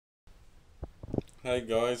Hey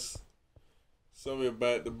guys, sorry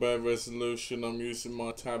about the bad resolution. I'm using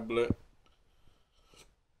my tablet.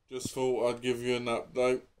 Just thought I'd give you an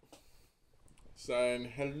update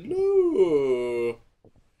saying hello.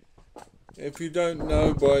 If you don't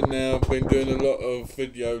know by now, I've been doing a lot of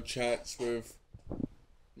video chats with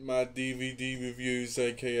my DVD reviews,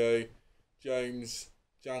 aka James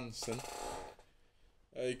Johnson,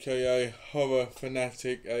 aka Horror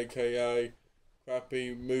Fanatic, aka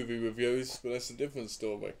crappy movie reviews, but that's a different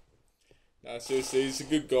story. No, seriously, he's a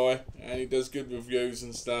good guy and he does good reviews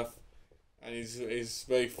and stuff, and he's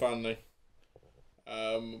very funny.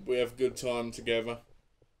 We have a good time together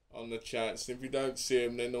on the chats. If you don't see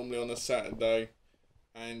him, they're normally on a Saturday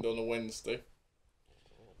and on a Wednesday.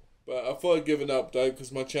 But I thought I'd give an update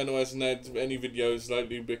because my channel hasn't had any videos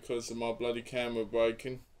lately because of my bloody camera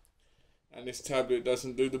breaking, and this tablet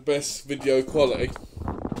doesn't do the best video quality.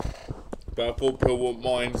 But I thought people wouldn't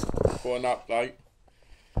mind for an update,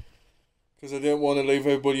 because I didn't want to leave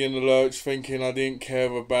everybody in the lurch thinking I didn't care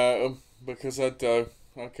about them, because I do.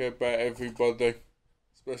 I care about everybody,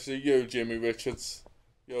 especially you, Jimmy Richards.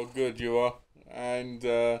 You're good, you are. And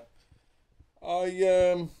I've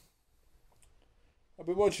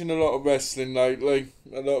been watching a lot of wrestling lately,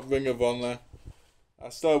 a lot of Ring of Honor. I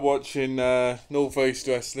started watching Northeast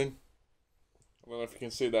Wrestling. I don't know if you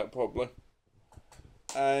can see that properly.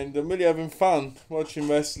 And I'm really having fun watching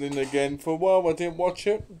wrestling again. For a while I didn't watch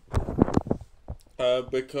it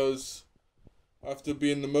because I have to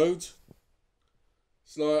be in the mood.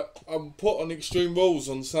 It's like I'm put on Extreme Rules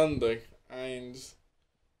on Sunday and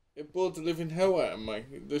it bored the living hell out of me.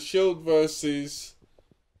 The Shield versus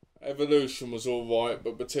Evolution was alright,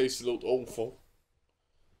 but Batista looked awful.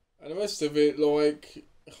 And the rest of it, like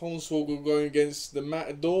Hornswoggle going against the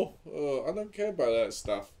Matador, I don't care about that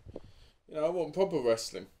stuff. You know, I want proper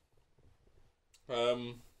wrestling.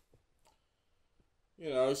 So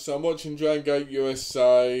I'm watching Dragon Gate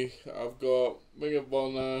USA. I've got Ring of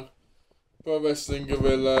Honor, Pro Wrestling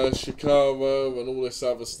Guerrilla, Shikara, and all this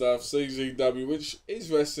other stuff. CZW, which is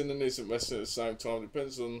wrestling and isn't wrestling at the same time.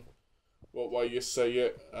 Depends on what way you see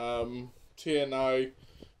it. TNA,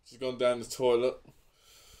 which has gone down the toilet.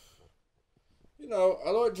 You know,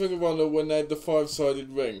 I like Ring of Honor when they had the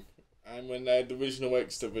 5-sided ring and when they had the Original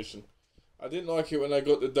X Division. I didn't like it when they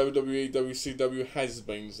got the WWE, WCW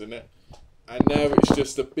has-beens in it. And now it's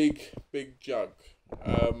just a big joke.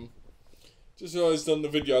 Just realised on the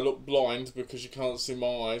video I look blind because you can't see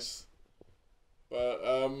my eyes. But,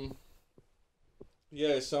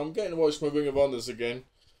 yeah, so I'm getting to watch my Ring of Honors again,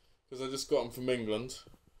 because I just got them from England.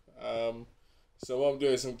 So what I'm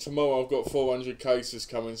doing is, tomorrow I've got 400 cases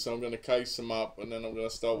coming, so I'm going to case them up, and then I'm going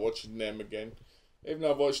to start watching them again. Even though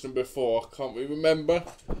I've watched them before, I can't really remember.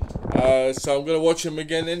 So I'm going to watch them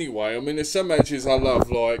again anyway. I mean, there's some matches I love,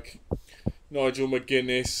 like Nigel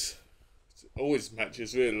McGuinness. Always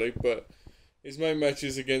matches, really, but his main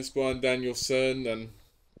matches against Bryan Danielson and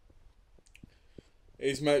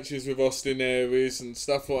his matches with Austin Aries and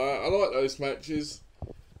stuff like that. I like those matches.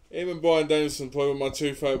 Him and Bryan Danielson probably my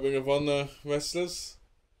two favourite Ring of Honor wrestlers.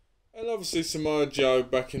 And obviously Samoa Joe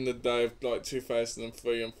back in the day of like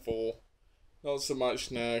 2003 and 4. Not so much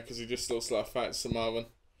now because he just looks like a fat Samoan.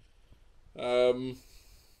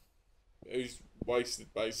 He's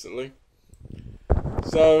wasted basically.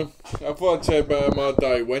 So I thought I'd tell you about how my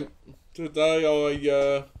day went. Today I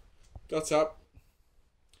got up,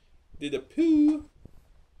 did a poo,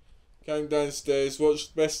 came downstairs,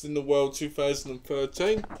 watched Best in the World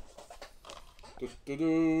 2013,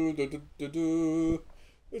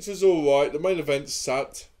 which was alright. The main event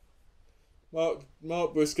sucked.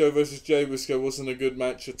 Mark Briscoe versus Jay Briscoe wasn't a good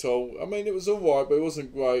match at all. I mean, it was alright, but it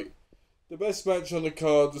wasn't great. The best match on the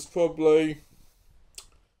card was probably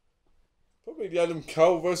the Adam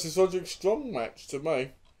Cole versus Roderick Strong match to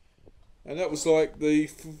me. And that was like the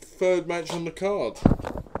third match on the card.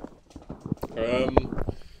 Then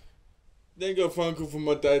got a phone call from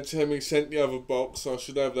my dad telling me he sent the other box, so I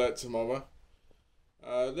should have that tomorrow.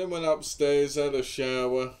 Then went upstairs, had a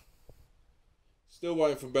shower. Still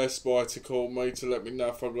waiting for Best Buy to call me to let me know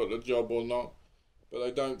if I got the job or not. But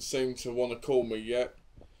they don't seem to want to call me yet.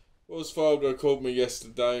 Wells Fargo called me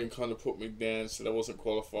yesterday and kind of put me down, said I wasn't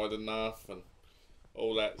qualified enough and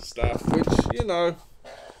all that stuff. Which, you know,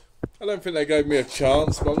 I don't think they gave me a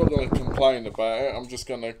chance, but I'm not going to complain about it. I'm just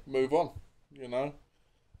going to move on, you know.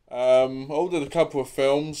 I ordered a couple of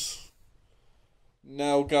films.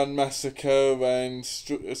 Nail Gun Massacre and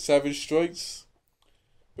Savage Streets.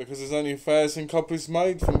 Because there's only 1,000 copies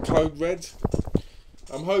made from Code Red.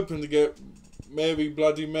 I'm hoping to get Mary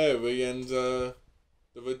Bloody Mary and The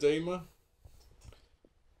Redeemer.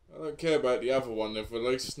 I don't care about the other one they've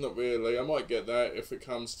released, not really. I might get that if it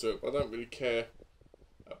comes to it, but I don't really care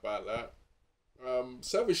about that.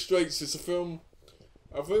 Savage Streets is a film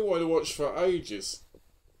I've really wanted to watch for ages.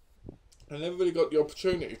 I never really got the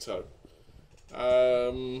opportunity to.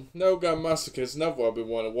 No Gun Massacre is another one I've been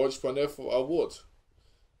wanting to watch, but I never thought I would.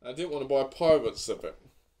 I didn't want to buy pirates of it.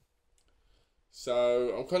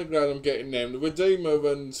 So I'm kind of glad I'm getting them. The Redeemer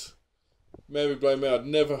and Mary Blame Me I'd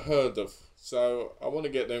never heard of. So I want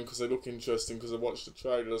to get them because they look interesting because I watched the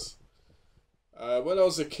trailers. When I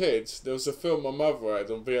was a kid, there was a film my mother had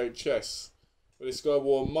on VHS where this guy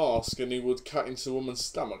wore a mask and he would cut into a woman's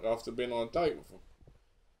stomach after being on a date with them.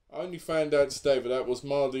 I only found out today that was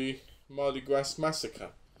Mardi Gras Massacre.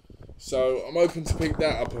 So I'm hoping to pick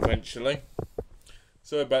that up eventually.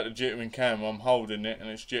 Sorry about the jittering camera, I'm holding it and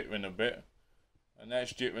it's jittering a bit. And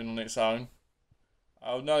that's jittering on its own.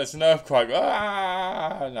 Oh no, it's an earthquake.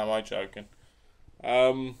 Ah! No, I'm joking.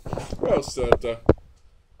 What else did I do?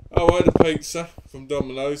 Oh, I had a pizza from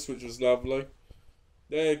Domino's, which was lovely.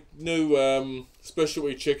 Their new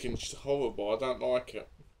specialty chicken's horrible. I don't like it.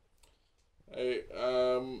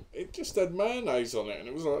 It just had mayonnaise on it, and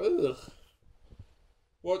it was like, ugh.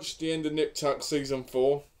 Watched the end of Nip Tuck season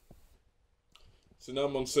 4. So now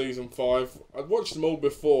I'm on season 5. I'd watched them all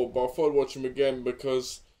before, but I thought I'd watch them again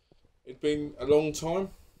because it'd been a long time.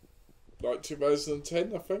 Like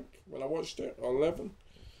 2010, I think, when I watched it, or 11.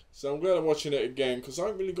 So I'm glad I'm watching it again because I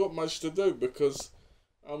ain't really got much to do because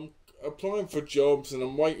I'm applying for jobs and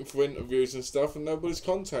I'm waiting for interviews and stuff and nobody's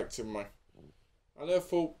contacting me. I never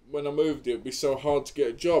thought when I moved it would be so hard to get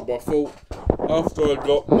a job. I thought after I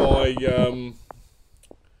got my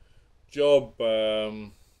job,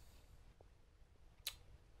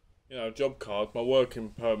 job card, my working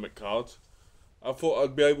permit card, I thought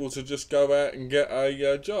I'd be able to just go out and get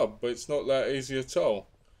a job, but it's not that easy at all.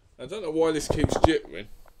 I don't know why this keeps jittering.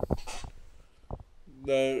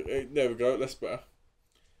 No, there we go, that's better.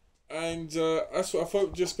 And that's what I thought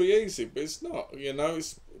would just be easy, but it's not.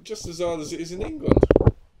 It's just as hard as it is in England.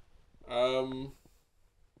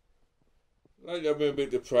 Lately I've been a bit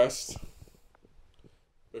depressed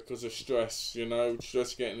because of stress,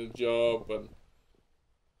 stress getting a job and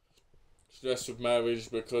stress with marriage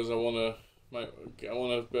because I want to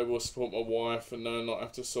be able to support my wife and not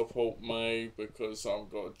have to support me because I've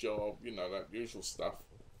got a job, that usual stuff.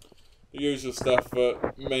 The usual stuff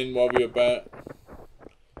that men worry about.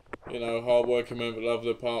 Hard working men that love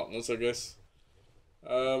their partners, I guess.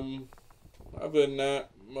 Other than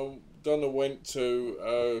that, Donna went to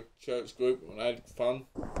a church group and had fun.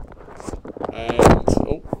 And,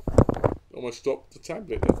 almost dropped the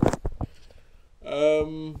tablet there.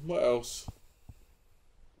 What else?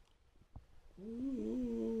 I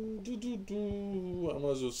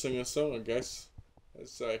might as well sing a song, I guess.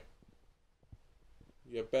 Let's say,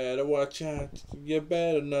 you better watch out, you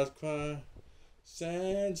better not cry.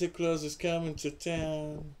 Santa Claus is coming to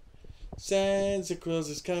town. Santa Claus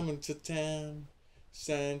is coming to town.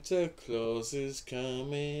 Santa Claus is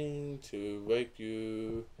coming to rape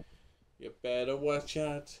you. You better watch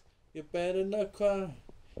out, you better not cry.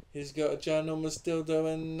 He's got a ginormous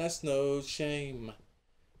dildo and that's no shame.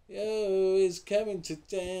 Oh, he's coming to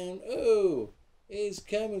town. Oh, he's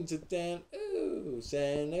coming to town. Oh,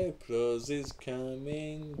 Santa Claus is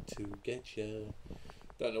coming to get you.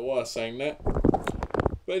 Don't know why I sang that.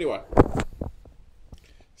 But anyway.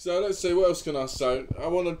 So let's see, what else can I say? I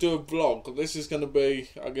want to do a vlog. This is going to be,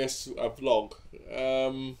 I guess, a vlog.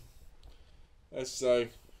 Let's say,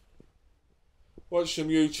 watch some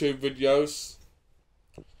YouTube videos.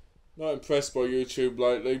 Not impressed by YouTube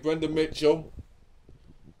lately. Brendan Mitchell,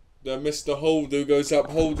 the Mr. Hold who goes up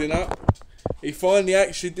holding up. He finally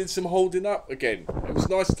actually did some holding up again. It was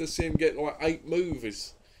nice to see him get like 8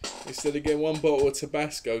 movies instead of getting 1 bottle of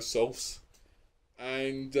Tabasco sauce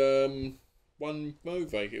and 1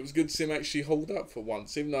 movie. It was good to see him actually hold up for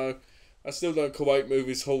once, even though I still don't call 8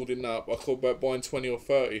 movies holding up. I call about buying 20 or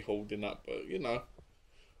 30 holding up, but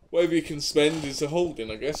whatever you can spend is a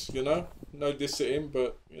holding, I guess, No diss at him,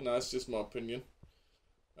 but it's just my opinion.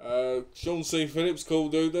 Sean C. Phillips, cool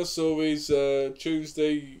dude. I saw his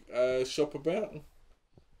Tuesday shop about,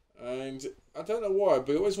 and I don't know why,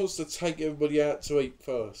 but he always wants to take everybody out to eat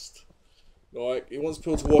first. Like, he wants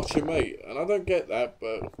people to watch him eat, and I don't get that,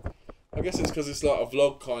 but I guess it's because it's like a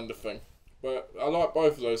vlog kind of thing. But I like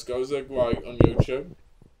both of those guys, they're great on YouTube.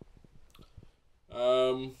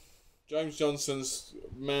 James Johnson's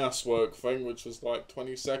mouse work thing, which was like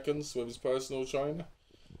 20 seconds with his personal trainer.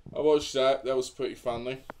 I watched that, that was pretty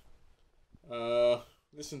funny.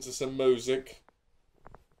 Listen to some music.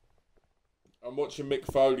 I'm watching Mick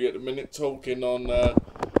Foley at the minute talking on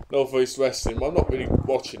North East Wrestling. I'm not really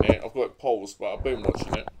watching it. I've got it paused, but I've been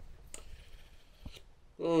watching it.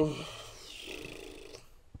 Oh,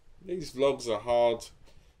 these vlogs are hard.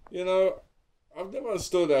 You know, I've never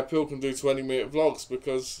understood how people can do 20-minute vlogs,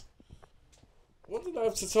 because what do they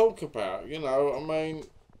have to talk about? You know, I mean,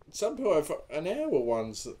 some people have an hour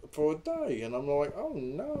ones for a day, and I'm like, oh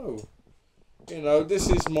no. You know, this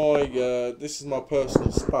is my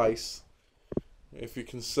personal space. If you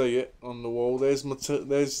can see it on the wall, there's my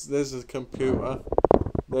there's a computer.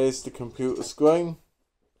 There's the computer screen.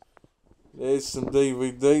 There's some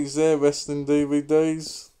DVDs there, wrestling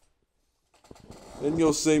DVDs. Then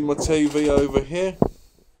you'll see my TV over here,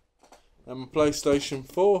 and my PlayStation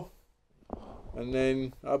 4. And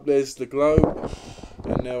then up there's the globe,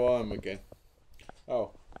 and there I am again.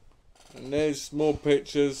 Oh, and there's more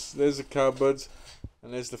pictures. There's a cupboard,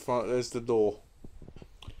 and there's the front. There's the door.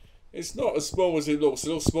 It's not as small as it looks.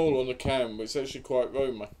 It looks small on the camera, but it's actually quite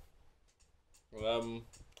roomy.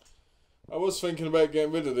 I was thinking about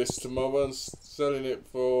getting rid of this tomorrow and selling it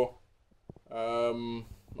for $180.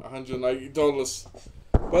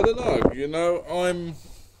 But I don't know, you know,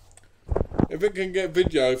 if it can get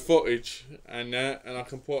video footage and that, and I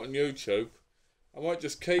can put it on YouTube, I might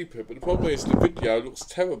just keep it. But the problem is the video looks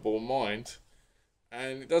terrible on mine,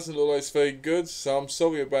 and it doesn't look like it's very good, so I'm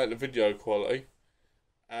sorry about the video quality.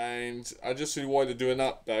 And I just really wanted to do an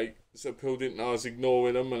update so people didn't know I was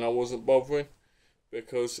ignoring them and I wasn't bothering,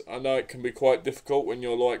 because I know it can be quite difficult when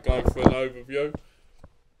you're like going for an overview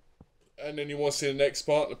and then you want to see the next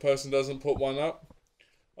part and the person doesn't put one up.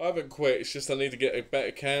 I haven't quit, it's just I need to get a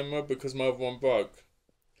better camera because my other one broke.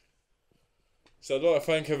 So I'd like to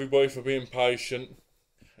thank everybody for being patient,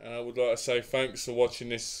 and I would like to say thanks for watching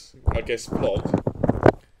this, I guess, vlog,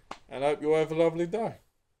 and I hope you all have a lovely day.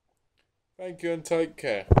 Thank you and take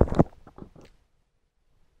care.